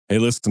Hey,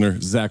 listener,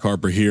 Zach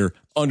Harper here.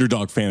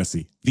 Underdog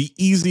Fantasy, the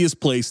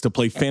easiest place to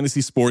play fantasy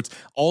sports.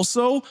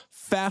 Also,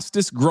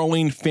 fastest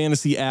growing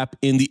fantasy app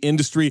in the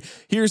industry.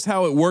 Here's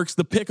how it works.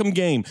 The Pick'em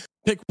game.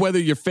 Pick whether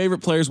your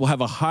favorite players will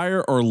have a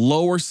higher or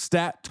lower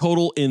stat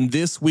total in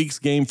this week's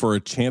game for a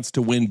chance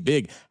to win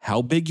big.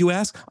 How big, you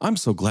ask? I'm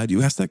so glad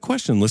you asked that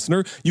question,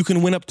 listener. You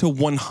can win up to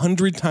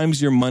 100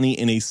 times your money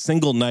in a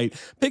single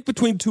night. Pick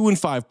between 2 and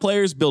 5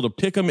 players, build a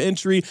Pick'em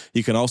entry.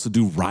 You can also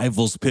do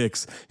rivals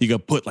picks. You can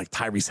put like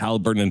Tyrese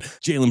Halliburton and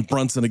Jalen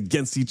Brunson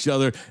against each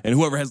other, and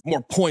whoever has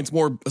more points,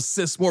 more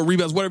assists, more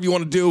rebounds, whatever you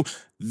want to do,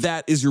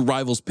 that is your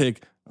rivals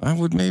pick. I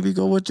would maybe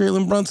go with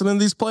Jalen Brunson in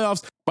these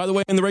playoffs. By the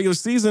way, in the regular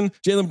season,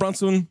 Jalen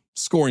Brunson,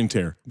 scoring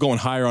tear, going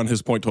higher on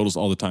his point totals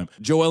all the time.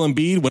 Joel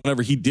Embiid,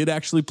 whenever he did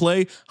actually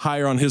play,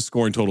 higher on his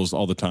scoring totals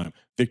all the time.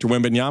 Victor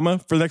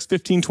Wembanyama, for the next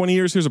 15, 20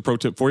 years, here's a pro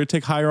tip for you.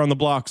 Take higher on the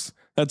blocks.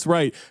 That's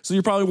right. So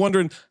you're probably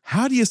wondering,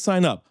 how do you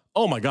sign up?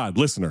 Oh my God,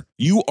 listener,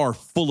 you are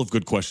full of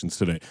good questions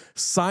today.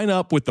 Sign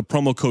up with the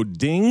promo code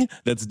DING,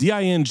 that's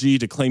D-I-N-G,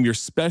 to claim your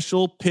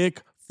special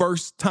pick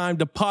first time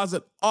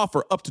deposit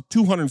offer up to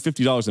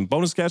 $250 in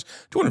bonus cash.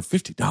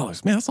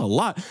 $250, man, that's a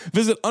lot.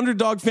 Visit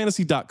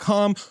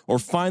underdogfantasy.com or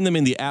find them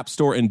in the App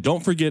Store. And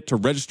don't forget to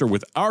register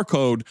with our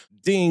code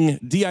DING,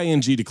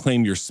 D-I-N-G, to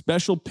claim your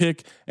special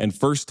pick and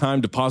first time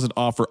deposit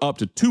offer up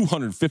to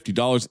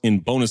 $250 in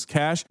bonus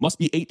cash. Must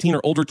be 18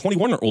 or older,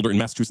 21 or older in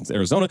Massachusetts,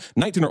 Arizona,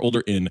 19 or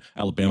older in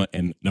Alabama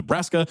and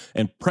Nebraska,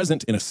 and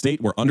present in a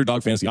state where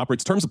Underdog Fantasy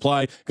operates. Terms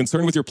apply.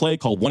 Concerned with your play,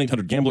 call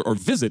 1-800-GAMBLER or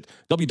visit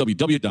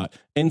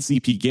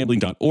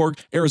www.ncpgambling.org.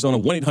 Arizona,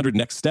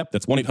 1-800-NEXT-STEP.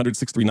 That's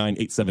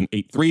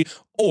 1-800-639-8783.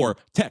 Or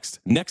text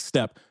NEXT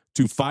STEP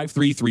to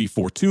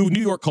 53342.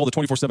 New York, call the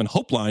 24/7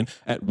 Hope line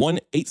at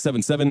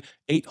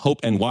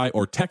 1-877-8-HOPE-NY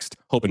or text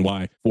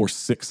HOPE-NY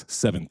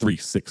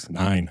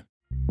 467-369.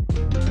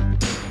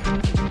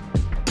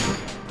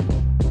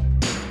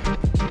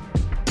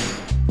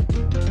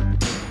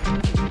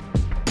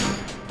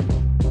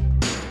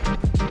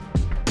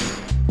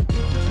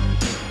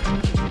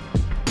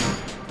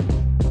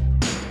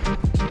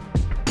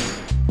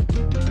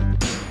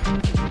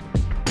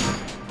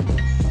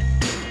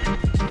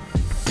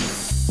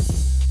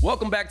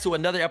 Welcome back to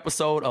another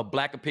episode of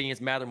Black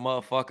Opinions Matter,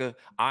 motherfucker.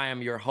 I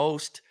am your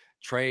host,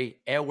 Trey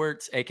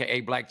Edwards,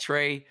 aka Black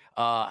Trey.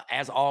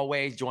 As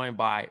always, joined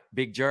by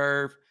Big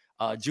Jerv,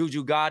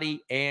 Juju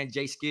Gotti, and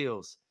Jay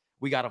Skills.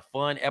 We got a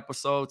fun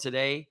episode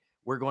today.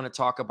 We're going to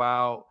talk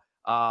about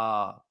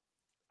a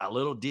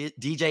little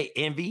DJ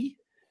Envy.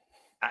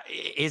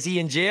 Is he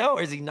in jail?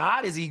 Is he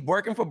not? Is he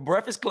working for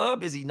Breakfast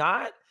Club? Is he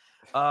not?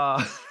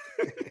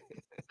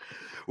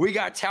 We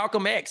got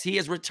Talcum X. He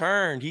has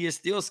returned. He is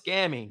still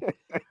scamming.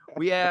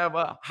 We have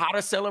how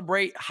to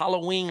celebrate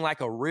Halloween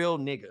like a real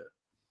nigga.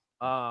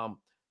 The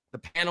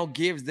panel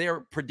gives their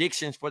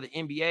predictions for the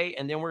NBA,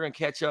 and then we're going to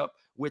catch up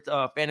with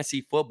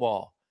fantasy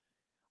football.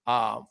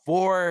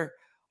 For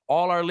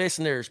all our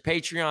listeners,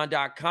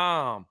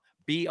 patreon.com,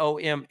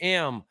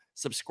 BOMM,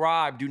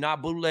 subscribe. Do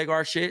not bootleg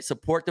our shit.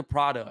 Support the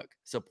product.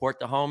 Support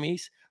the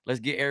homies.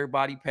 Let's get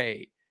everybody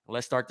paid.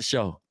 Let's start the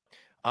show.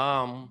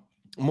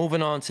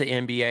 Moving on to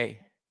NBA.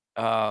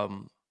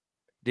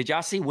 Did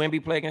y'all see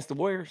Wemby play against the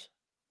Warriors?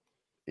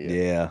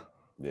 Yeah.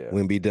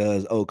 Wemby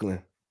does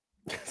Oakland.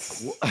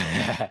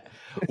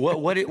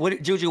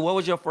 What Juju, what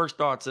was your first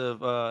thoughts of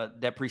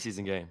that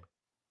preseason game?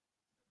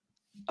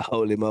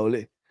 Holy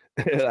moly.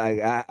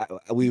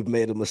 We've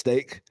made a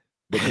mistake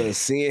because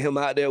seeing him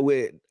out there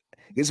with,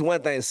 it's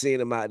one thing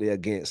seeing him out there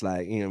against,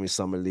 like, you know what I mean,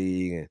 Summer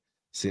League, and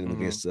seeing him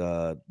against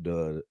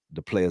the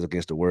players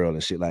against the world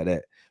and shit like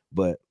that.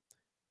 But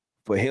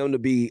for him to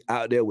be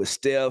out there with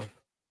Steph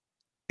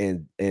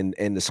and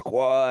the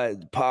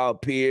squad, Paul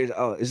Pierce,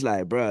 it's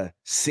like, bruh,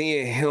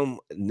 seeing him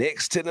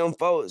next to them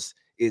folks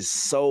is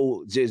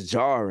so just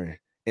jarring.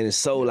 And it's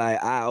so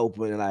like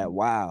eye-opening, like,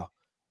 wow.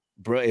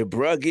 Bruh, if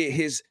bruh get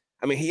his,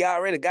 I mean, he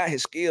already got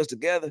his skills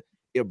together.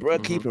 If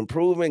bruh keep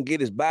improving, get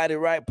his body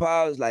right,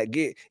 Paul, like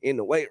get in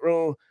the weight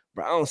room,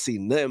 bro, I don't see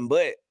nothing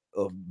but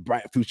a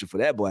bright future for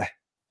that boy.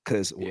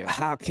 Because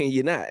how can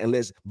you not?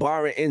 Unless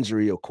barring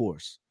injury, of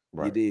course.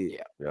 Right. You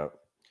did. Yeah.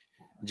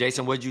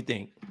 Jason, what'd you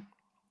think?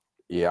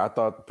 Yeah, I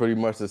thought pretty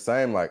much the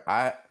same. Like,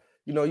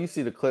 you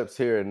see the clips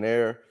here and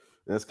there,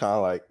 and it's kind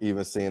of like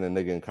even seeing a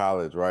nigga in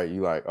college, right? You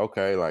like,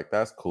 okay, like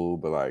that's cool,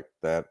 but like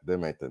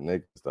them ain't the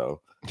niggas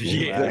though.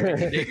 Yeah.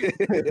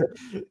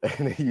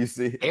 And then you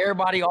see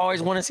everybody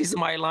always want to see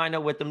somebody line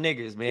up with them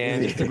niggas,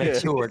 man, just to make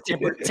sure.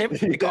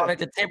 We call it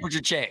the temperature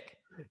check.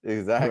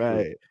 Exactly.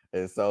 Right.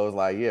 And so it's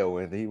like, yeah,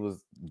 when he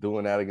was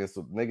doing that against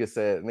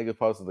nigga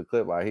posted the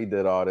clip like he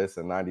did all this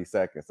in 90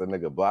 seconds. The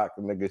nigga blocked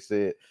the nigga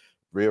shit,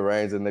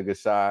 rearranged the nigga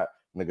shot,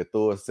 nigga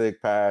threw a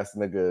sick pass,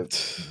 nigga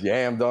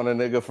yammed on a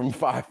nigga from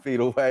 5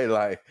 feet away.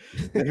 Like,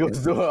 nigga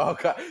was doing all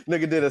kind.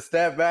 Nigga did a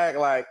step back,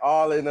 like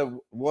all in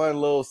one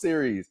little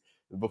series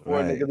before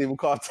niggas even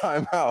called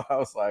timeout. I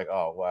was like,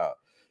 oh wow,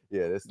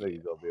 yeah, this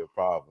nigga gonna be a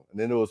problem. And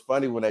then it was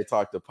funny when they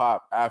talked to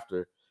Pop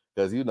after,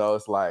 because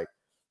it's like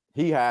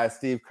he had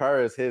Steve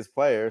Kerr as his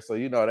player, so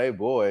they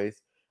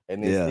boys.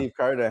 And then Steve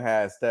Kerr done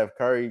had Steph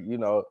Curry, you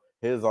know,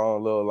 his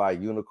own little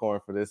like unicorn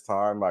for this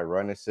time, like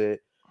running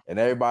shit. And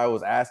everybody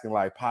was asking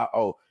like, Pop,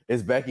 oh,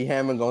 is Becky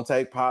Hammond gonna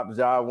take Pop's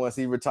job once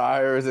he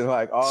retires and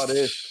like all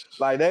this?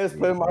 Like they was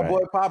putting my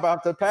boy Pop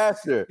out to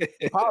pasture.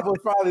 Pop was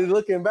probably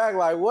looking back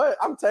like, what?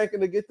 I'm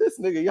taking to get this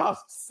nigga. Y'all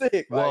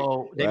sick.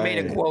 Well, they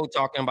made a quote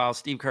talking about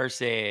Steve Kerr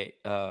said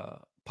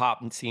Pop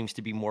seems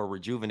to be more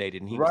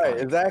rejuvenated, and he was like,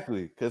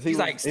 exactly, because he's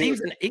like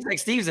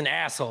Steve's an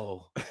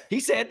asshole. He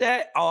said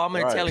that. Oh, I'm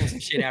gonna tell him some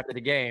shit after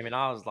the game, and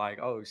I was like,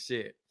 oh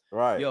shit,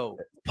 yo,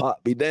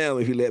 Pop be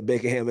down if you let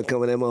Becky Hammond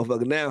come in that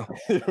motherfucker now.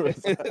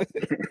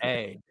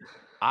 Hey,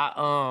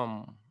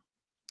 I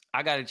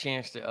got a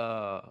chance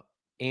to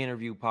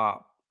interview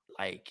Pop,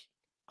 like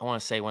I want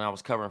to say when I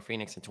was covering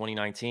Phoenix in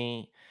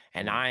 2019,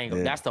 and I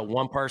ain't that's the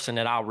one person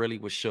that I really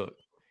was shook.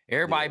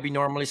 Everybody be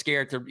normally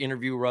scared to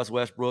interview Russ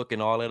Westbrook and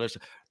all that other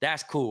stuff.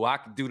 That's cool. I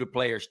could do the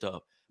player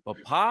stuff. But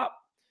Pop,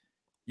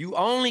 you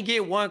only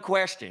get one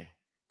question.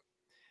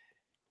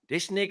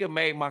 This nigga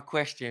made my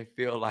question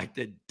feel like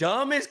the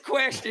dumbest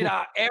question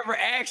I ever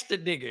asked a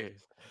nigga.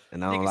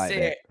 And I don't like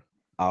that.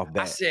 Off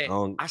bat.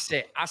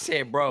 I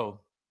said, bro.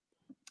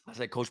 I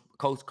said, Coach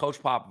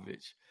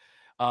Popovich,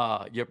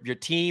 your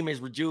team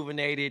is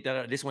rejuvenated.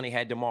 This one they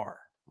had DeMar,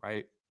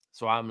 right?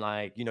 So I'm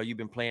like, you know, you've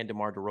been playing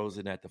DeMar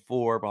DeRozan at the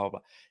 4, blah, blah, blah.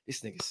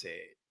 This nigga said,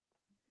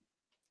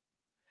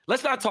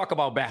 let's not talk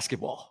about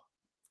basketball.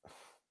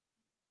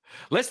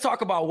 Let's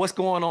talk about what's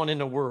going on in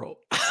the world.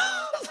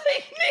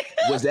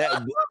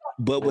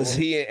 Was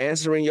he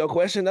answering your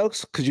question though?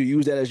 Could you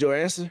use that as your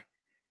answer?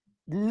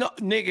 No,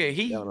 nigga,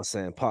 you know what I'm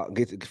saying? Pop,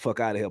 get the fuck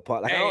out of here,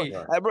 Pop. Like, hey,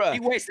 bro.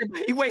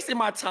 He wasted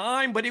my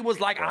time, but it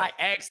was like I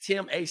asked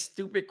him a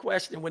stupid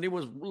question when it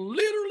was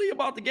literally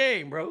about the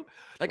game, bro.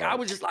 Like I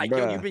was just like,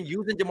 yo, you've been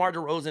using DeMar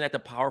DeRozan at the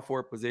power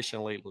forward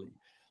position lately.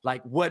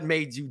 Like, what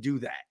made you do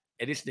that?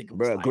 And this nigga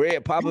was like,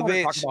 Greg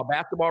Popovich, talking about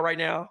basketball right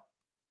now.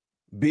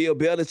 Bill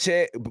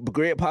Belichick,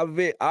 Greg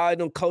Popovich, all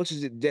them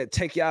coaches that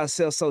take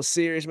yourself so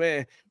serious,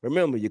 man.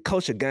 Remember, you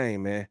coach a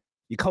game, man.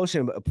 You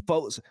coaching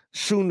folks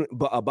shooting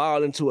a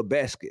ball into a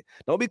basket.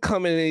 Don't be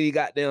coming in and you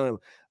goddamn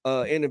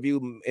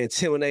interview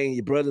intimidating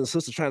your brothers and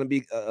sisters trying to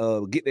be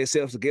get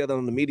themselves together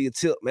on the media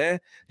tip, man.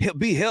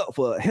 Be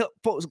helpful. Help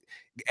folks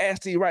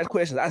ask the right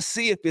questions. I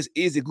see if it's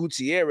Izzy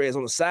Gutierrez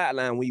on the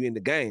sideline when you in the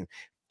game.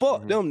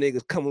 Fuck them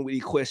niggas coming with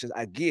these questions.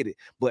 I get it.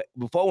 But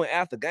before and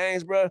after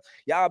games, bro,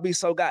 y'all be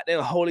so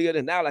goddamn holier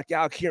than now, like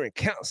y'all curing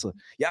cancer.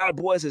 Y'all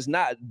boys is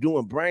not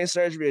doing brain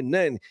surgery or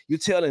nothing. You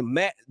telling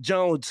Matt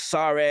Jones,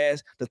 sorry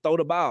ass, to throw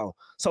the ball.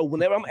 So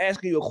whenever I'm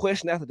asking you a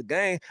question after the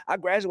game, I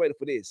graduated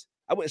for this.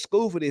 I went to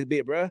school for this,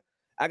 bit, bro.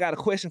 I got a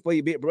question for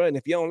you, bit, bro. And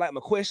if you don't like my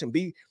question,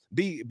 be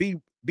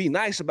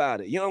nice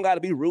about it. You don't got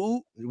to be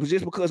rude. It was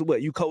just because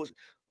what you coach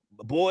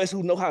boys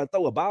who know how to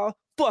throw a ball.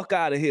 Fuck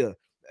out of here.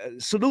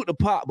 Salute the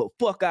Pop, but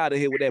fuck out of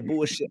here with that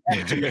bullshit.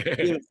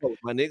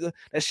 My nigga,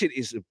 that shit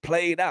is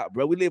played out,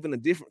 bro. We live in a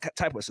different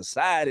type of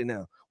society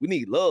now. We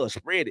need love,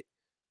 spread it.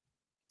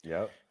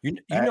 Yep. You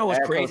know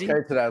what's crazy?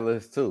 Coach K to that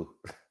list too.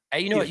 Hey,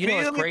 you know what's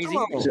crazy?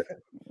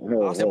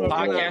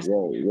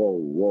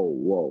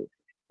 Whoa.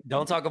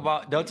 Don't talk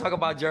about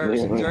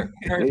Jer's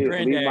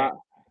granddad.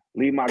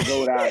 Leave my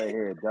goat out of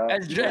here, dog.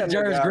 That's Jer's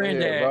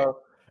granddad. Bro.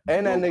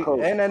 And that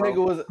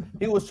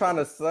nigga was trying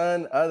to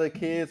son other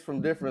kids from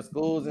different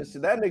schools and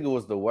shit. That nigga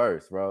was the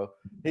worst, bro.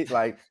 He's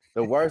like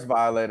the worst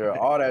violator.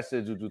 All that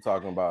shit you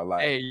talking about.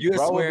 Like, hey, you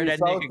swear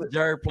that nigga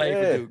Jer played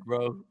for Duke,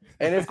 bro.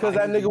 And it's because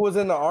that nigga was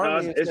in the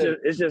army. No,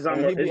 it's just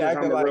I'm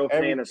a real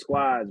fan of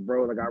squads,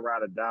 bro. Like I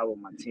ride or die with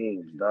my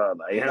teams, dog.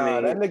 Like,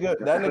 that nigga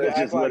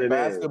act like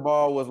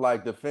basketball was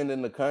like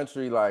defending the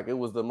country. Like it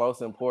was the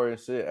most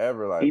important shit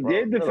ever. Like he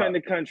did defend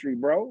the country,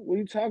 bro. What are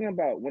you talking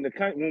about?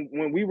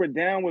 When we were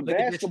down with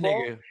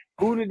basketball,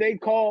 who did they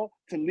call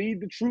to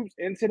lead the troops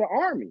into the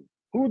army?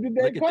 Who did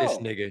they call? Look at this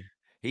nigga.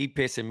 He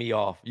pissing me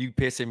off. You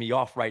pissing me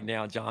off right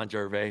now, John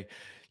Gervais.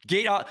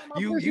 Get out.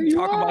 You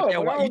talking about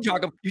that white.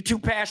 You too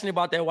passionate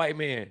about that white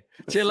man.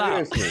 Chill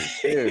out.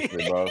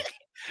 Seriously, bro.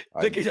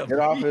 Like, get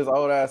off his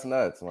old ass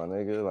nuts, my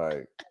nigga.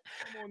 Like,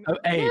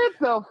 hey, get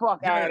the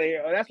fuck out of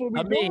here. That's what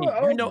we doing.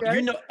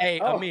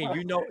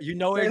 You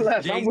know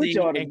it's Jay-Z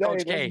and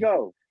Coach K. Let's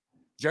go.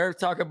 Jerv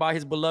talking about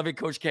his beloved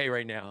Coach K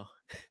right now.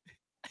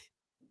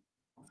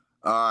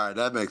 All right,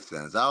 that makes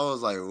sense. I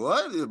was like,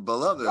 what?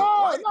 Beloved?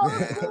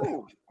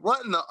 No,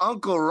 what in the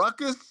Uncle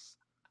Ruckus?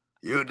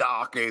 You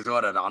darkies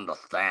wouldn't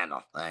understand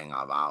a thing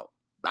about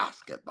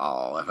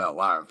basketball if it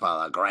weren't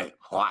for the great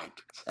white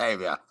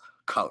savior,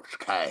 Coach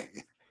K.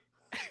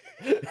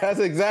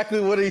 That's exactly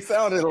what he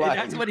sounded like.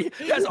 That's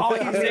all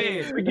he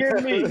said.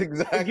 Forgive me.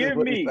 Forgive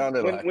me.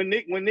 When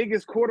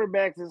niggas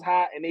quarterbacks is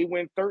hot and they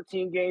win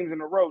 13 games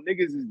in a row,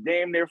 niggas is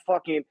damn near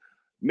fucking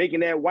making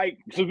that white.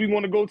 So we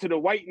want to go to the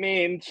white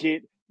man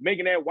shit.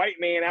 making that white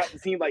man out to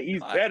seem like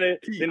he's better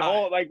than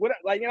all. Like what?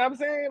 Like you know what I'm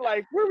saying?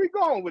 Like where are we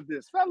going with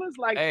this, fellas?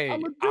 Like hey,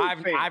 I'm a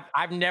Duke fan.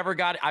 I've never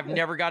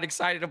got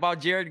excited about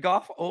Jared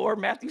Goff or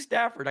Matthew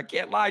Stafford. I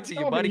can't lie to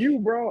you, buddy. You,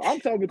 bro. I'm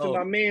talking to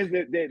my man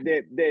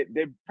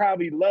that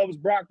probably loves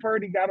Brock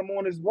Purdy. Got him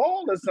on his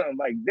wall or something.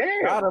 Like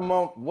damn. Got him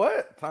on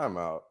what?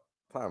 Timeout.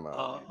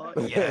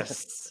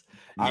 Yes.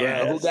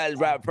 Yes. Who got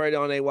Brock Purdy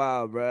on their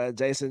wall, bro?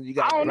 Jason, you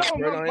got. I don't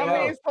know. My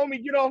man told me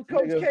get off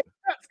Coach K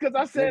because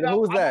I said,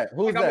 who's that?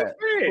 Who's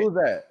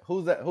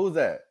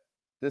that?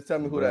 Just tell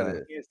me who that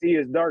is. You can see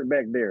it's dark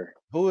back there.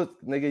 Who is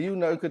nigga? You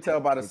know, you could tell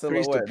by the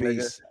silhouette,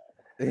 nigga.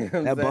 You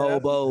know that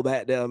Bobo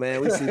back there, man.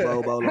 We see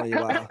Bobo on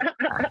your wall.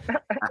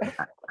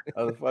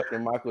 The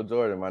fucking Michael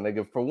Jordan, my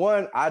nigga. For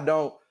one,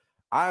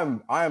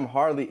 I'm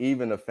hardly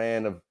even a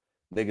fan of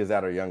niggas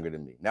that are younger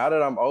than me. Now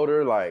that I'm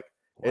older, like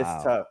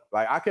it's tough.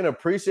 Like I can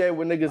appreciate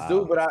what niggas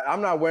do, but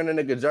I'm not wearing a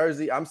nigga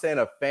jersey. I'm saying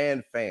a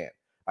fan.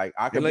 Like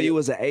I can. You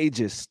was an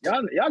ageist.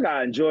 Y'all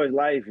gotta enjoy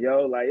life,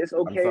 yo. Like it's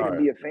okay to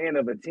be a fan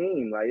of a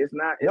team. Like it's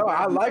not. No,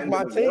 I like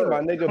my team, my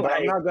nigga,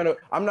 but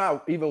I'm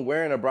not even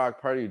wearing a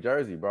Brock Purdy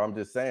jersey, bro. I'm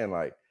just saying,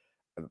 like,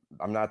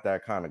 I'm not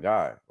that kind of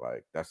guy.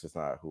 Like that's just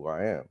not who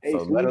I am. Hey, so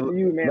let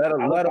alone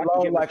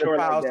like a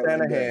Kyle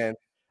Shanahan.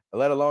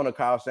 Let alone a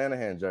Kyle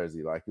Shanahan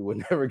jersey. Like you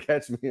would never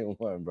catch me in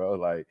one, bro.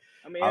 Like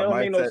I mean, it don't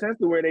make no sense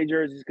to wear their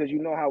jerseys because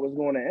you know how it's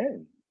going to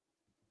end.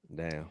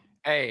 Damn.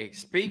 Hey,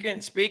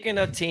 speaking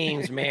of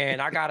teams, man,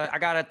 I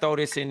gotta throw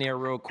this in there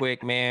real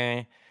quick,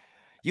 man.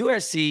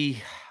 USC,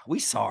 we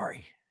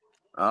sorry.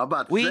 I'm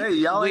about to say,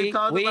 y'all ain't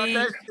talking about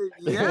that shit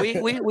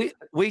yet.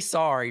 We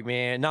sorry,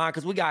 man. Nah,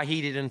 because we got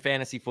heated in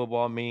fantasy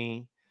football. I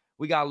mean,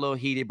 we got a little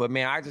heated, but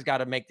man, I just got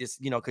to make this,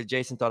 because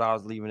Jason thought I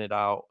was leaving it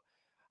out.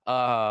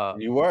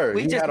 You were.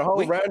 You had a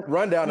whole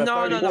rundown of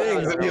 30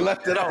 things and you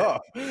left it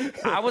off.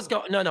 I was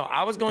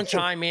going to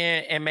chime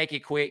in and make it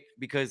quick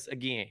because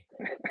again,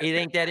 it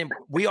ain't that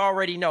we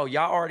already know.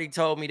 Y'all already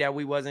told me that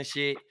we wasn't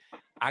shit.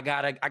 I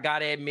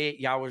gotta admit,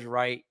 y'all was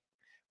right.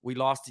 We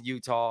lost to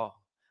Utah.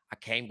 I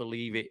can't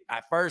believe it.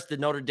 At first, the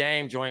Notre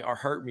Dame joint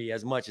hurt me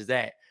as much as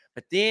that.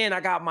 But then I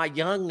got my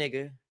young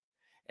nigga.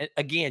 And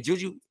again,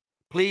 Juju,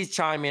 please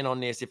chime in on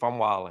this if I'm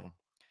wilding.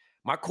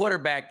 My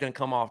quarterback done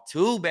come off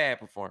 2 bad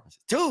performances.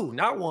 2,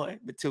 not 1,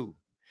 but 2.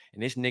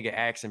 And this nigga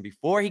asking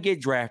before he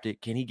get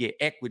drafted, can he get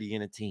equity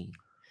in a team?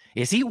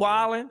 Is he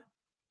wilding?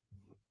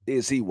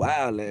 Is he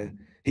wilding?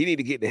 He need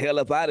to get the hell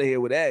up out of here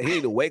with that. He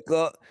need to wake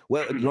up.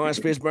 Well, Lawrence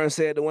Fishburne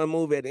said the one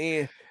movie at the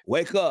end,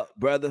 wake up,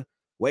 brother.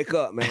 Wake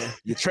up, man.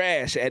 You're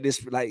trash at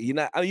this. Like, you're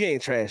not, you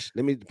ain't trash.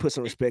 Let me put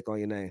some respect on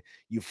your name.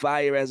 You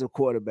fire as a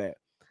quarterback.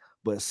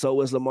 But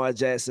so is Lamar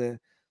Jackson.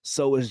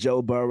 So is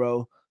Joe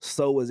Burrow.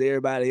 So was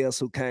everybody else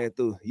who came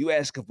through. You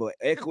asking for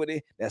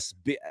equity, that's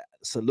big.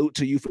 Salute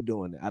to you for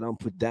doing it. I don't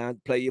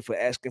play you for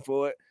asking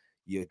for it.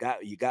 You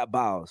got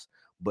balls.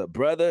 But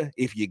brother,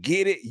 if you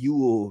get it, you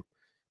will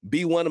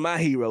be one of my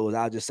heroes.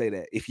 I'll just say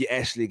that. If you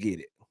actually get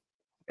it.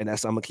 And I'm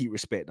gonna keep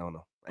respect on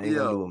them. I ain't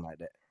gonna do them like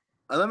that.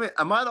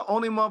 Am I the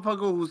only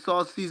motherfucker who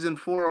saw season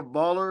 4 of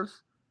Ballers?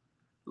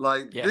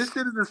 Like yes. This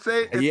shit is the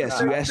same. Yes,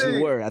 you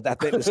actually were. I think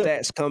the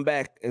stats come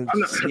back. And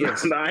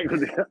yes.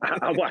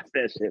 I watched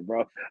that shit,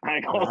 bro. I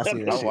ain't gonna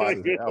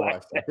I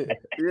watched it.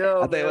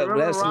 Yo, I think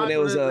that's when it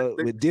was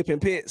with Dipping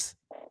Pitts.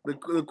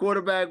 The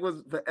quarterback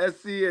was for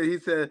SC, and he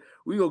said,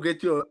 "We gonna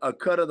get you a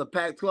cut of the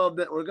Pac-12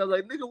 network." I was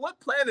like, "Nigga, what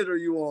planet are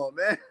you on,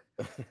 man?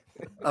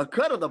 A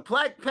cut of the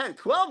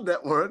Pac-12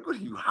 network? What are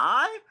you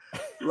high?"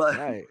 Like,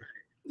 right.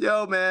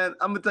 Yo, man,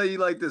 I'm gonna tell you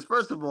like this.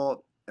 First of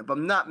all, if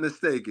I'm not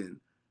mistaken,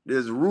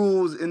 there's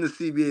rules in the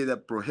CBA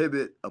that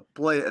prohibit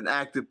an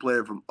active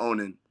player from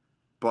owning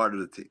part of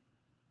the team.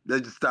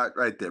 They just start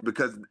right there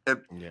because if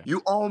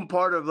you own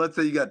part of, let's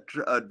say you got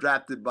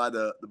drafted by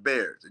the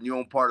Bears and you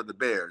own part of the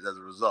Bears as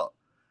a result,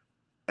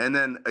 and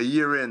then a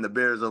year in, the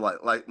Bears are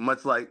like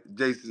much like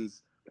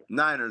Jason's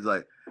Niners,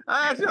 like,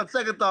 actually on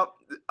second thought,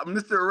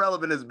 Mr.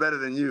 Irrelevant is better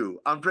than you.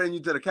 I'm trading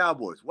you to the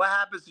Cowboys. What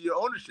happens to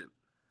your ownership?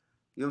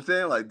 You know what I'm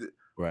saying? Like,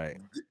 right.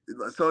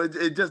 So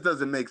it just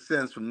doesn't make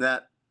sense from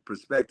that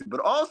perspective. But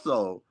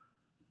also,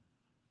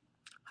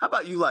 how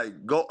about you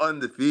like go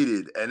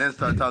undefeated and then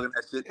start talking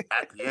that shit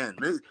at the end?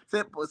 Maybe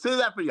say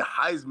that for your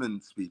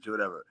Heisman speech or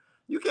whatever.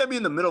 You can't be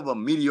in the middle of a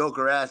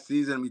mediocre ass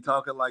season and be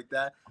talking like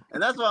that.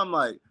 And that's why I'm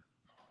like,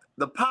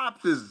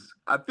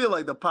 I feel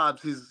like the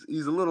Pops,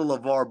 he's a little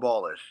LeVar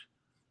Ballish.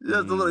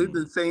 Just a little, he's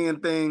been saying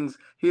things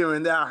here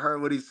and there. I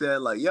heard what he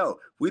said, like, yo, if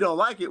we don't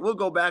like it, we'll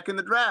go back in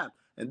the draft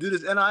and do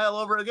this NIL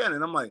over again.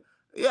 And I'm like,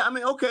 yeah, I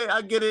mean, okay,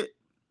 I get it,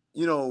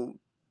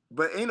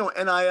 but ain't no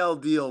NIL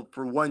deal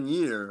for 1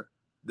 year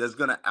that's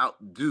going to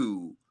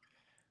outdo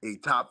a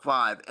top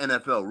 5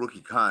 NFL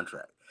rookie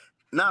contract.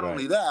 Not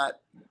only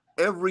that,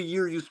 every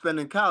year you spend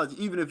in college,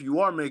 even if you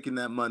are making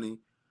that money,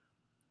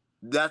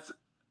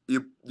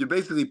 you're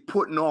basically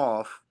putting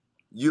off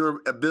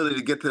your ability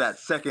to get to that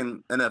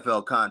second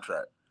NFL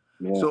contract.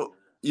 Yeah. So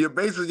you're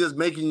basically just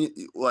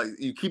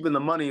you're keeping the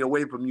money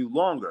away from you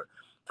longer.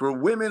 For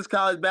women's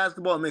college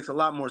basketball, it makes a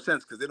lot more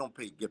sense because they don't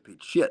get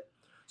paid shit.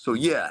 So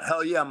yeah,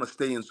 hell yeah, I'm gonna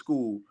stay in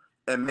school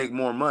and make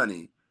more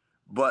money.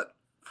 But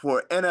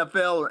for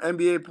NFL or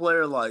NBA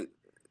player, like,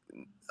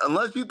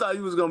 unless you thought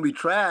you was going to be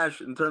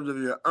trash in terms of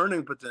your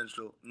earning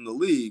potential in the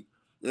league,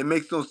 it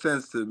makes no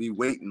sense to be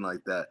waiting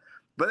like that.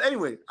 But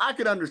anyway, I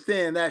could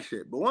understand that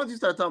shit. But once you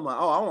start talking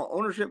about, oh, I want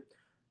ownership,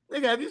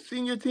 nigga, have you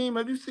seen your team?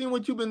 Have you seen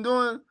what you've been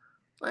doing?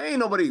 Like, ain't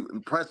nobody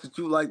impressed with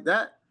you like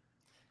that.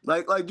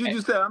 Like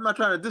Juju said, I'm not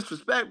trying to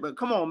disrespect, but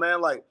come on,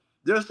 man. Like,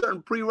 there's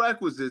certain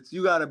prerequisites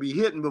you got to be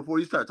hitting before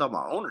you start talking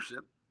about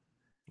ownership.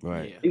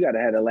 Right. Yeah. You got to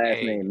have the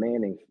last name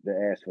Manning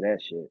to ask for that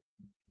shit.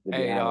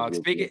 Hey, dog.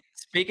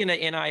 Speaking of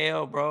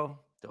NIL, bro,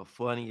 the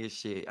funniest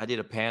shit. I did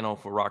a panel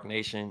for Rock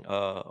Nation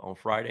on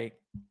Friday,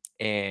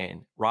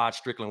 and Rod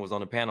Strickland was on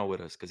the panel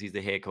with us because he's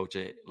the head coach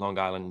at Long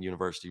Island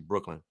University,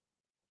 Brooklyn.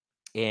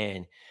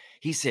 And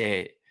he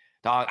said,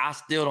 dog, I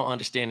still don't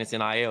understand this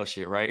NIL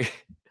shit, right?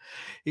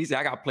 He said,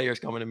 I got players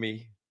coming to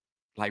me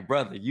like,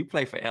 brother, you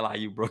play for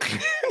LIU Brooklyn.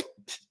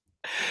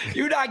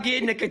 You're not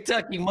getting the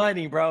Kentucky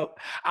money, bro.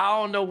 I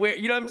don't know where,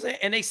 you know what I'm saying?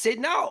 And they said,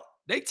 no.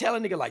 They tell a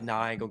nigga like,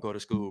 nah, I ain't gonna go to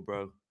school,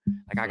 bro.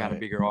 Like, I got a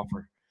bigger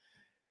offer.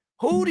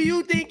 Who do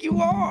you think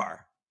you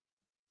are?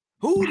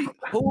 Who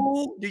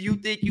do you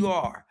think you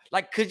are?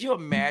 Like, could you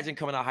imagine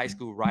coming out of high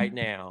school right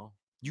now?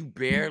 You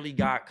barely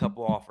got a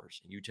couple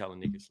offers. And you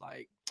telling niggas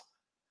like,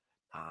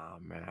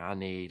 man, I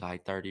need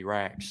like 30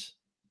 racks.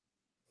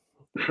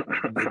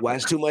 They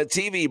watch too much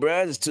TV,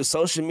 bro. It's too,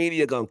 social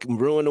media gonna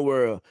ruin the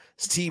world.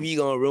 It's TV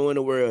gonna ruin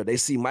the world. They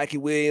see Mikey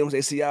Williams, they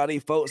see all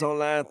these folks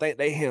online, think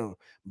they him,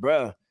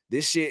 bro.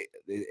 This shit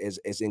is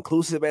as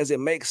inclusive as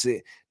it makes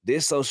it.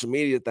 This social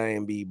media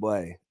thing,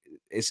 boy,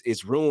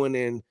 it's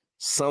ruining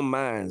some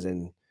minds,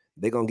 and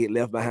they're gonna get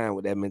left behind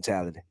with that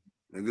mentality.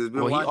 Niggas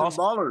been watching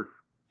ballers.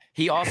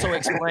 He also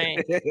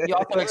explained.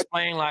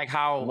 Like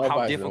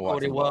how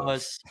difficult it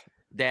was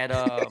that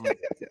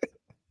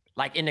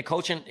like in the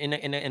coaching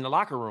in the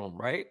locker room,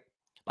 right?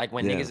 Like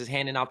when niggas is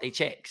handing out their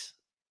checks.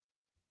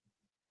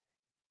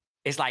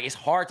 It's like it's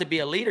hard to be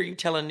a leader. You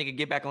tell a nigga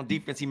get back on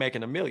defense, he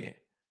making $1 million.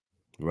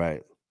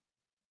 Right.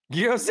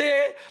 You know what I'm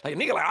saying? Like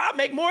nigga, like I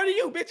make more than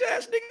you, bitch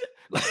ass nigga.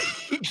 Like,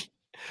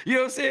 you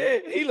know what I'm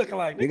saying? He looking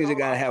like niggas just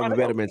gotta have a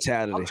better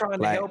mentality. I'm trying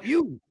to help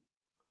you.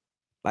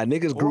 Like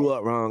niggas grew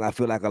up wrong. I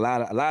feel like a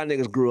lot of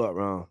niggas grew up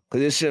wrong.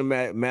 Cause it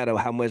shouldn't matter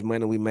how much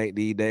money we make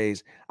these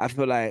days. I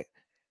feel like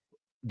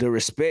the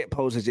respect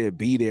supposed to just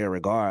be there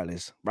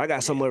regardless. I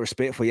got so much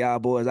respect for y'all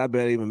boys. I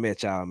barely even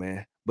met y'all,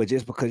 man. But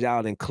just because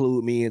y'all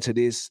include me into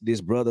this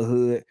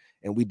brotherhood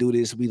and we do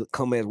this, we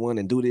come as one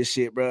and do this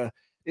shit, bro.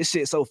 This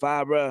shit so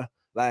fire, bro.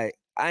 Like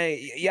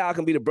y'all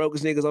can be the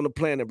brokest niggas on the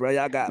planet, bro.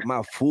 Y'all got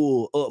my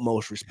full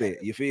utmost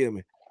respect. You feel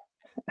me?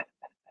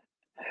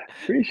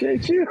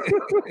 Appreciate you.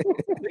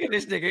 Look at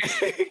this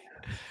nigga.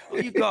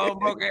 Who you call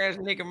broke ass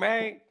nigga,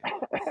 man?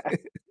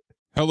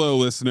 Hello,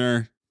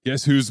 listener.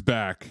 Guess who's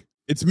back?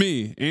 It's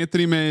me,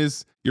 Anthony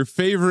Mays, your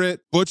favorite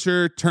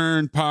butcher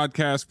turned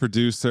podcast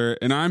producer,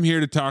 and I'm here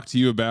to talk to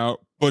you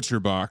about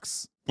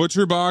ButcherBox.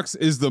 ButcherBox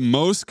is the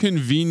most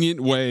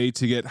convenient way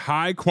to get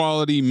high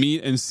quality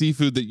meat and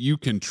seafood that you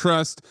can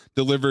trust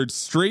delivered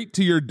straight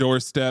to your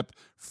doorstep,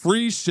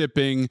 free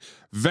shipping,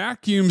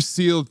 vacuum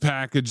sealed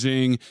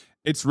packaging.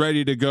 It's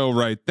ready to go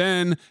right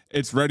then.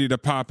 It's ready to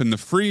pop in the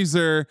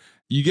freezer.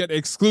 You get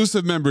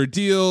exclusive member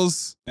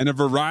deals and a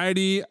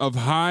variety of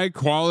high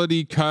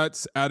quality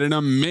cuts at an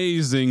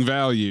amazing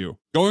value.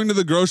 Going to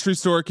the grocery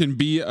store can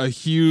be a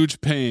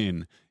huge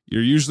pain.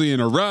 You're usually in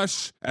a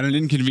rush at an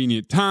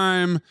inconvenient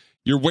time.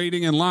 You're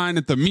waiting in line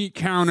at the meat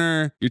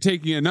counter. You're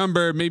taking a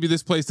number. Maybe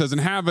this place doesn't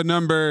have a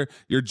number.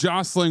 You're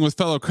jostling with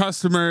fellow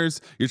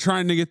customers. You're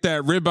trying to get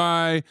that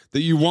ribeye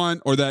that you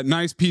want or that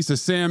nice piece of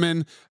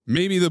salmon.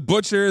 Maybe the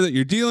butcher that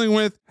you're dealing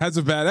with has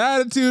a bad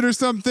attitude or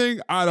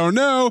something. I don't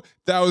know.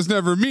 That was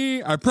never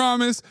me, I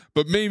promise.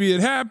 But maybe it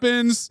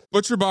happens.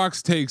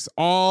 ButcherBox takes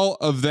all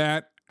of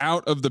that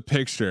out of the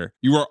picture.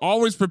 You are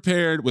always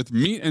prepared with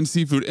meat and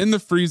seafood in the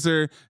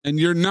freezer, and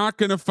you're not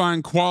going to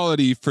find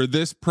quality for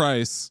this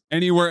price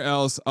anywhere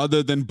else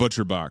other than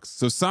ButcherBox.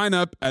 So sign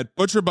up at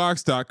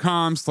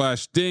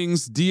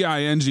butcherbox.com/dings,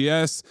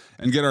 D-I-N-G-S,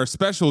 and get our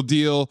special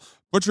deal.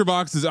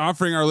 ButcherBox is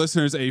offering our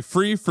listeners a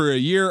free for a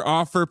year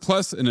offer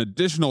plus an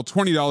additional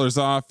 $20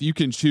 off. You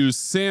can choose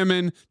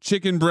salmon,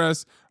 chicken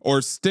breast,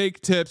 or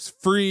steak tips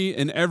free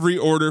in every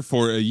order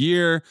for a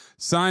year.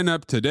 Sign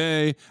up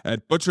today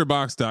at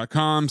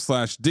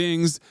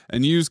butcherbox.com/dings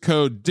and use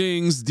code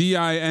DINGS,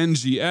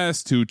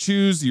 D-I-N-G-S, to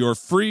choose your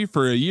free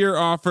for a year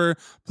offer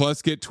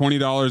plus get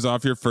 $20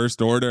 off your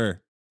first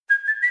order.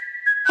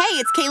 Hey,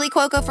 it's Kaylee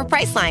Cuoco for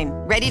Priceline.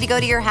 Ready to go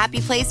to your happy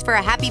place for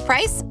a happy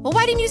price? Well,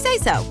 why didn't you say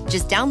so?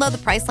 Just download the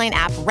Priceline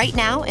app right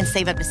now and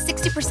save up to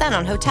 60%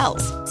 on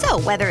hotels.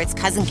 So whether it's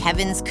Cousin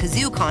Kevin's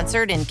Kazoo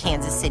Concert in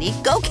Kansas City,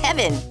 go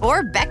Kevin,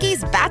 or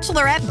Becky's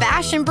Bachelorette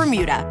Bash in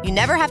Bermuda, you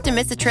never have to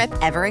miss a trip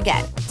ever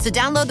again. So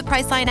download the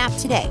Priceline app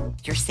today.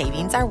 Your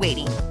savings are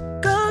waiting.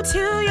 Go to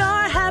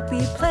your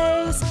happy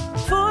place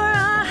for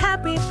a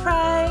happy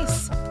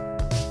price.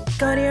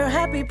 Go to your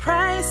happy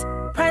price,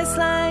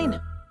 Priceline.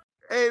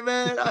 Hey,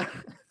 man,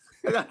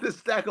 I got this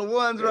stack of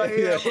ones right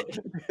here.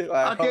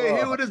 I can't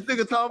hear what this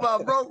nigga talking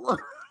about, bro.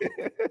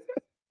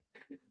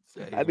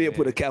 I did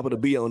put a capital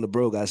B on the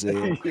broke, I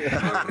said.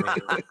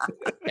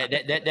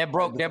 that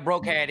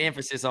broke had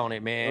emphasis on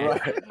it, man.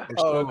 Right.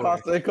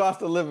 It cost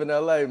to live in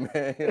LA,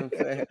 man. You know what I'm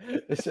saying?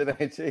 This shit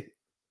ain't cheap.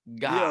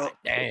 God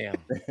damn.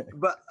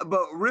 But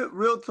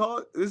real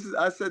talk,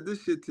 I said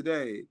this shit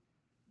today.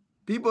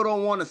 People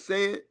don't want to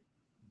say it,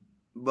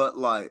 but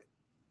like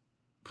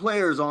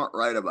players aren't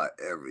right about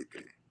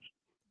everything.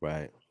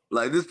 Right.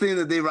 Like this thing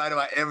that they write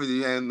about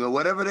everything, and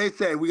whatever they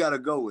say, we gotta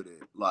go with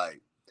it.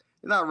 Like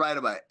they're not right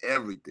about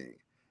everything.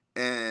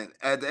 And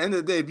at the end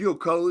of the day, if you're a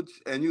coach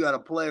and you got a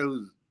player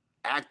who's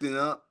acting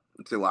up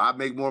and say, well, I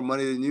make more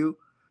money than you,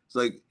 it's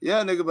like,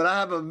 yeah, nigga, but I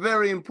have a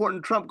very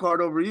important trump card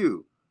over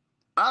you.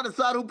 I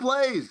decide who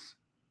plays.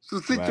 So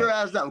sit your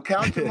ass down.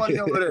 Count your money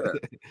over there.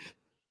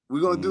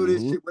 We're gonna do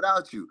this shit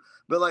without you.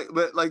 But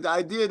the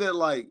idea that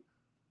like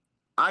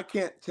I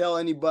can't tell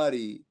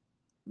anybody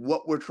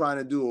what we're trying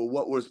to do or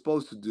what we're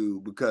supposed to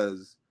do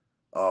because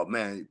oh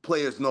man,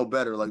 players know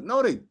better. Like,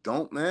 no, they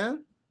don't,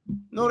 man.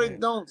 No, they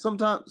don't.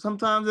 Sometimes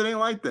it ain't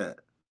like that.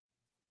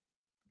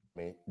 I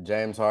mean,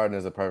 James Harden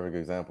is a perfect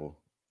example.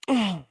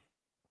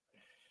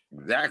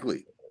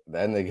 Exactly.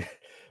 That nigga.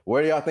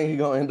 Where do y'all think he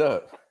gonna end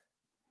up?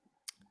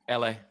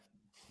 LA.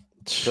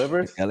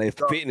 Clippers? LA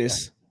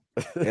Fitness.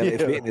 LA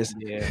Fitness.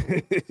 Yeah.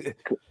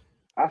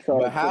 I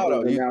saw how the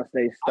announce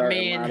they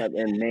starting lineup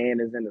and man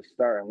is in the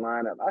starting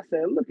lineup. I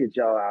said, look at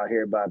y'all out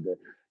here about to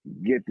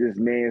get this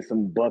man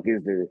some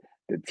buckets to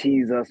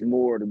tease us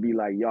more to be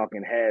like, y'all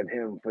can have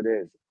him for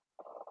this.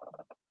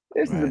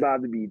 This is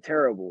about to be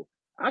terrible.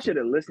 I should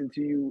have listened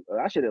to you.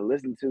 I should have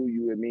listened to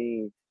you and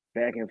me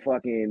back in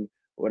fucking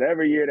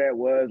whatever year that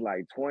was,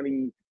 like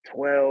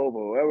 2012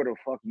 or whatever the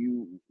fuck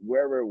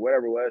whatever it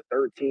was,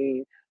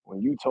 13,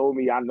 when you told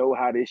me I know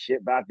how this shit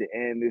about to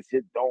end, this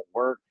shit don't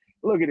work.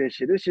 Look at this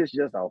shit. This shit's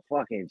just a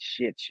fucking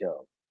shit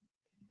show.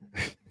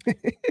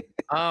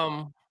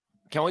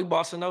 Can we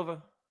bossa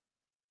nova?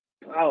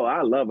 Oh,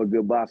 I love a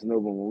good bossa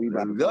nova when we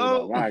about to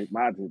go.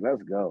 My dude,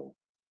 let's go.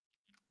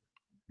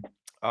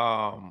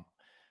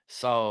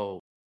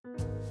 So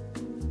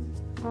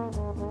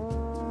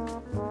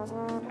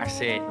I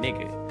said,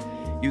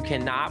 nigga, you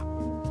cannot.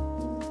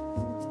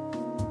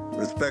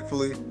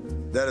 Respectfully,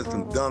 that is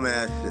some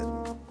dumbass shit.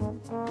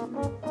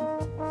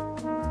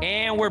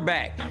 And we're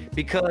back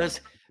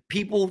because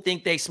people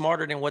think they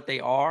smarter than what they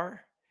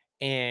are.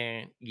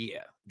 And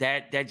yeah,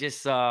 that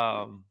just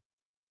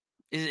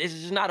it's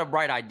just not a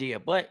bright idea,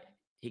 but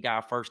he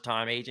got a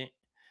first-time agent.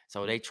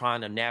 So they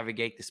trying to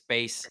navigate the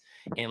space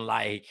in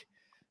like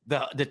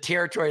the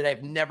territory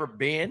they've never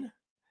been.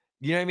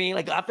 You know what I mean?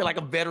 Like I feel like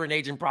a veteran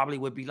agent probably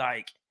would be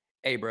like,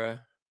 hey, bro,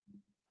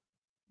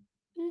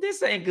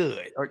 this ain't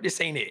good or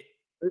this ain't it.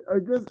 Or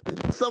just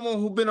someone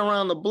who's been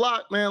around the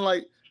block, man.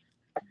 Like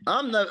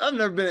I've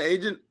never been an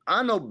agent.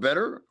 I know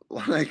better.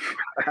 Like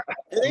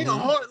it ain't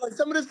hard. Like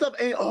some of this stuff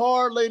ain't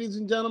hard, ladies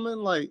and gentlemen.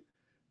 Like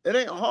it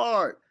ain't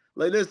hard.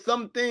 Like there's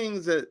some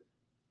things that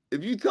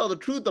if you tell the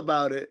truth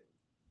about it,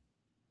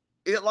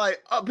 it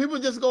like people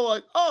just go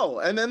like, oh,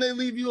 and then they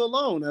leave you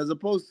alone as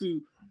opposed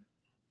to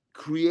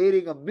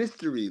creating a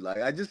mystery. Like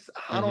I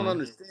don't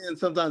understand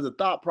sometimes the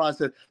thought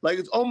process. Like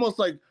it's almost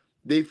like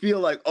they feel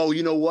like, oh,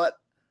 you know what?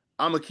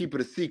 I'm gonna keep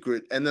it a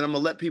secret, and then I'm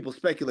gonna let people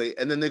speculate,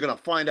 and then they're gonna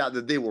find out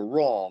that they were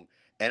wrong,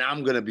 and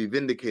I'm gonna be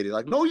vindicated.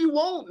 Like, no, you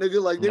won't, nigga.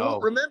 Like they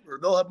won't remember.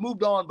 They'll have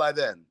moved on by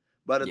then.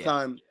 By the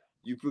time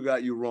you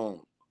forgot you're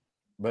wrong.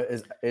 But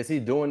is he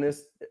doing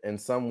this in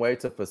some way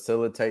to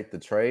facilitate the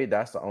trade?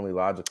 That's the only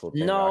logical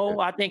thing. No,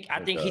 I think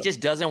he just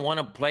doesn't want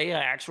to play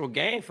an actual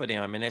game for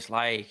them. And it's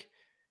like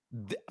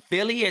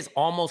Philly is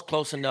almost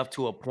close enough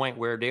to a point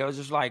where they're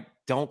just like,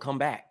 don't come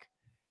back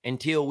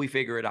until we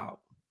figure it out.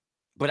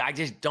 But I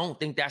just don't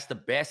think that's the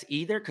best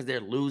either because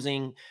they're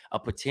losing a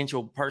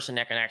potential person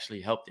that can actually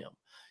help them.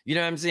 You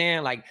know what I'm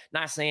saying? Like,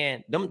 not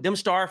saying them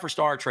star for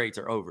star trades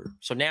are over.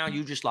 So now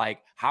you just like,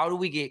 how do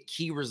we get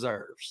key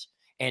reserves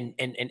and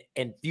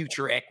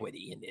future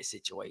equity in this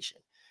situation?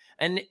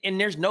 And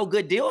there's no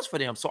good deals for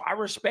them. So I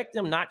respect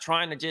them not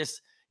trying to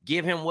just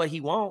give him what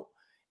he wants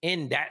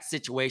in that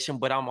situation.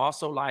 But I'm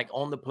also like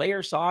on the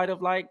player side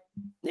of like,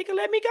 nigga,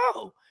 let me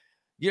go.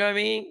 You know what I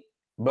mean?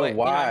 But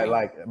why? You know what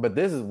I mean? But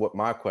this is what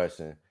my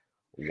question.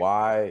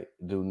 Why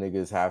do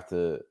niggas have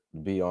to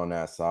be on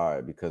that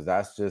side? Because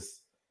that's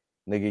just,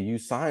 nigga, you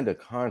signed a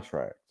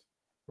contract,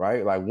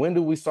 right? Like, when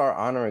do we start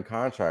honoring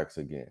contracts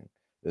again?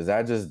 Is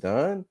that just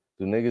done?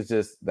 Do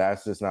niggas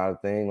that's just not a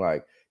thing?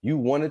 Like, you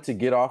wanted to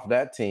get off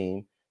that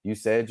team. You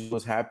said you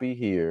was happy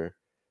here.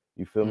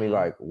 You feel me?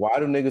 Like, why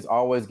do niggas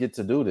always get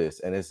to do this?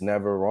 And it's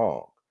never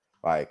wrong.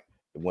 Like,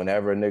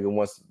 whenever a nigga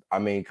wants, I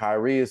mean,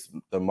 Kyrie is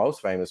the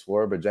most famous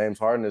for it, but James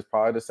Harden is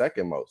probably the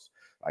second most.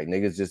 Like,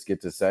 niggas just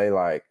get to say,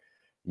 like,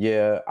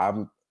 yeah,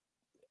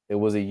 it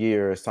was a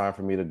year, it's time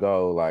for me to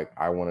go. Like,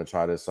 I want to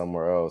try this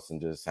somewhere else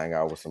and just hang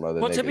out with some other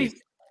niggas.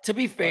 To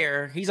be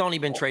fair, he's only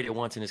been traded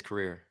once in his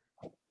career.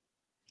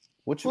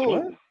 What?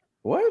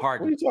 What?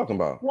 Harden. What are you talking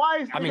about?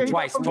 Twice. I mean,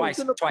 twice. Three times.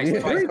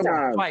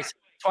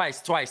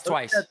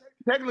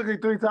 Technically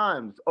 3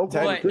 times.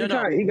 But Three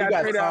times. He got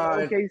traded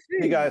out of OKC.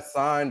 He got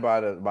signed by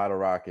the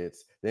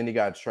Rockets. Then he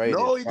got traded.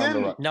 No, he from the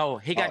didn't. Rockets. No,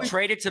 he got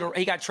traded to the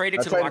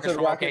Rockets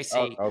from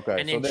OKC. Oh, okay,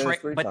 And so then then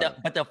it's 3 times.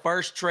 but the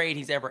first trade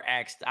he's ever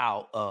asked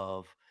out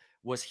of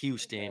was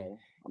Houston.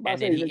 I'm about to And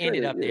say then he's he been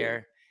ended traded, up yeah.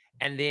 there.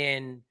 And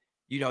then,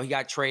 he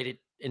got traded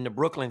in the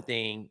Brooklyn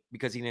thing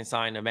because he didn't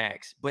sign the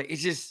max. But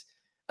it's just,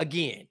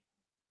 again,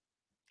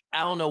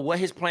 I don't know what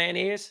his plan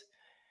is.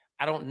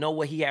 I don't know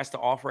what he has to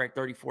offer at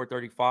 34,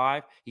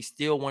 35. He's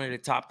still one of the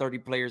top 30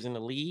 players in the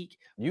league.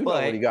 You know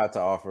what he got to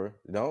offer.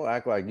 Don't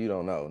act like you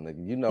don't know,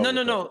 nigga. You know.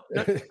 No.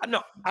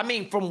 I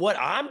mean, from what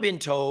I've been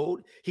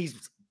told,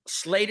 he's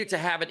slated to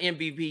have an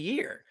MVP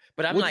year.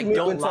 But I'm like,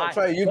 don't lie.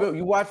 Trey,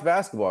 you watch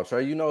basketball,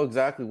 Trey. You know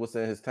exactly what's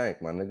in his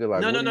tank, my nigga.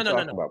 Like, No.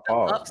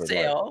 About?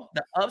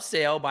 The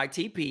upsell by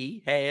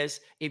TP has,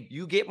 if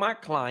you get my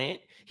client,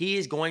 he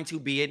is going to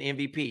be an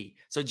MVP.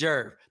 So,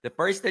 Jerv, the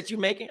first that you're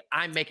making,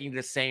 I'm making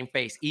the same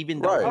face,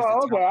 even though he's the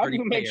top 30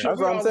 player. That's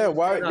what I'm saying.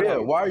 Why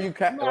are you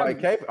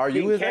are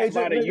you his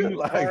agent?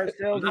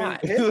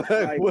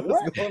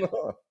 What's going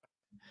on?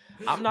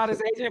 I'm not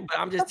his agent, but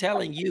I'm just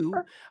telling you,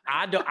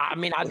 I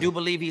do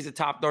believe he's a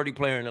top 30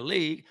 player in the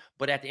league,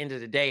 but at the end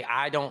of the day,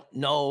 I don't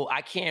know.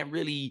 I can't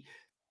really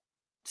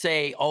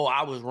say, oh,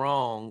 I was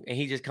wrong, and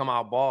he just come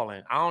out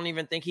balling. I don't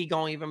even think he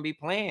gonna even be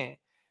playing.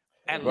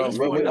 We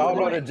all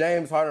know the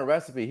James Harden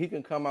recipe. He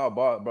can come out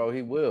ball, bro.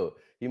 He will.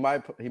 He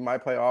might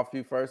play off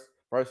few first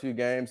few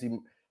games.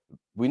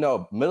 We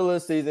know middle of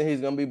the season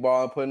he's gonna be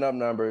balling, putting up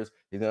numbers.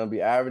 He's gonna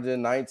be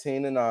averaging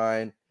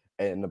 19-9.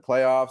 And in the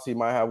playoffs, he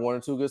might have 1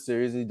 or 2 good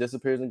series, and he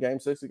disappears in Game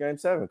 6 or Game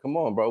 7. Come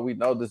on, bro. We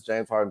know this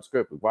James Harden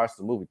script. We watched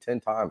the movie 10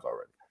 times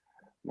already.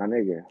 My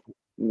nigga,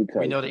 let me tell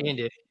you. We know the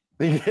ending.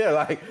 Yeah,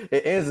 like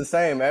it ends the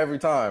same every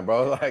time,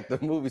 bro. Like the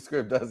movie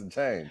script doesn't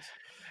change.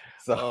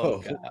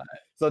 So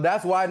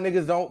that's why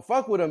niggas don't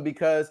fuck with him,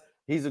 because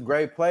he's a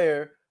great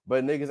player,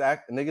 but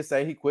niggas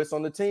say he quits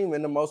on the team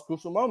in the most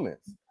crucial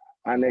moments.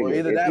 Or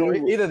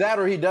either that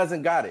or he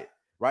doesn't got it.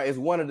 Right? It's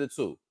one of the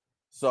two.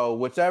 So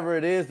whichever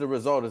it is, the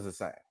result is the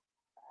same.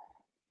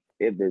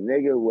 If the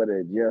nigga would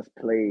have just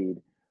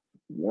played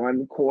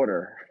 1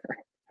 quarter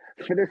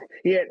for this,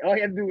 all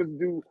he had to do was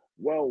do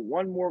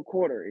one more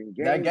quarter in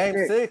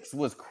game 6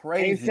 was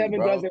crazy. Game 7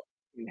 bro. doesn't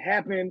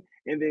happen,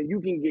 and then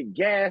you can get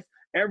gassed.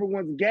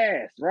 Everyone's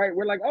gassed, right?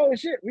 We're like, oh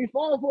shit, we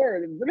fall for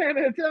it. The man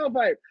in the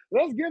tailpipe.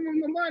 Let's give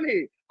him the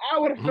money. I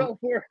would have fell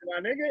for it, my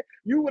nigga.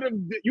 You would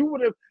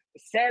have.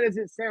 Sad as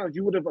it sounds,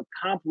 you would have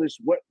accomplished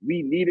what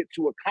we needed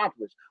to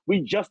accomplish. We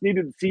just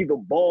needed to see the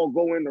ball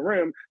go in the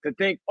rim to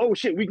think, oh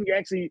shit, we can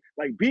actually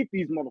beat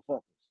these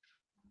motherfuckers.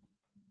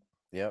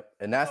 Yep,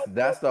 and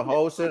that's the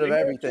whole shit of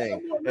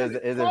everything. Is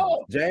if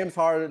James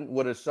Harden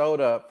would have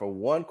showed up for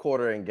 1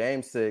 quarter in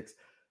Game 6,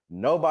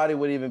 nobody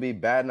would even be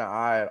batting an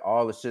eye at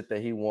all the shit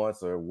that he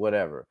wants or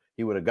whatever.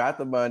 He would have got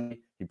the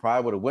money. He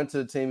probably would have went to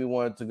the team he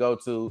wanted to go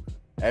to.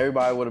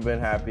 Everybody would have been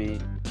happy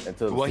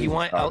until he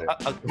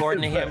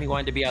according to him, he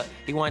wanted to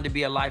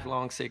be a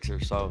lifelong Sixer.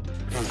 So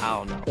I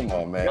don't know. Come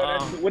on, man.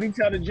 What he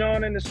tell the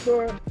John in the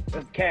store?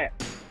 That's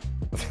cap.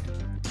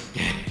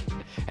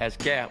 That's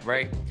cap,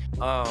 right?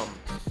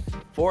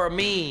 For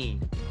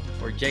Amin,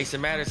 for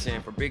Jason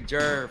Madison, for Big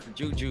Jerv, for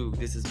Juju,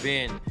 this has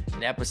been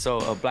an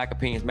episode of Black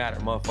Opinions Matter,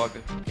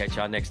 motherfucker. Catch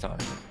y'all next time.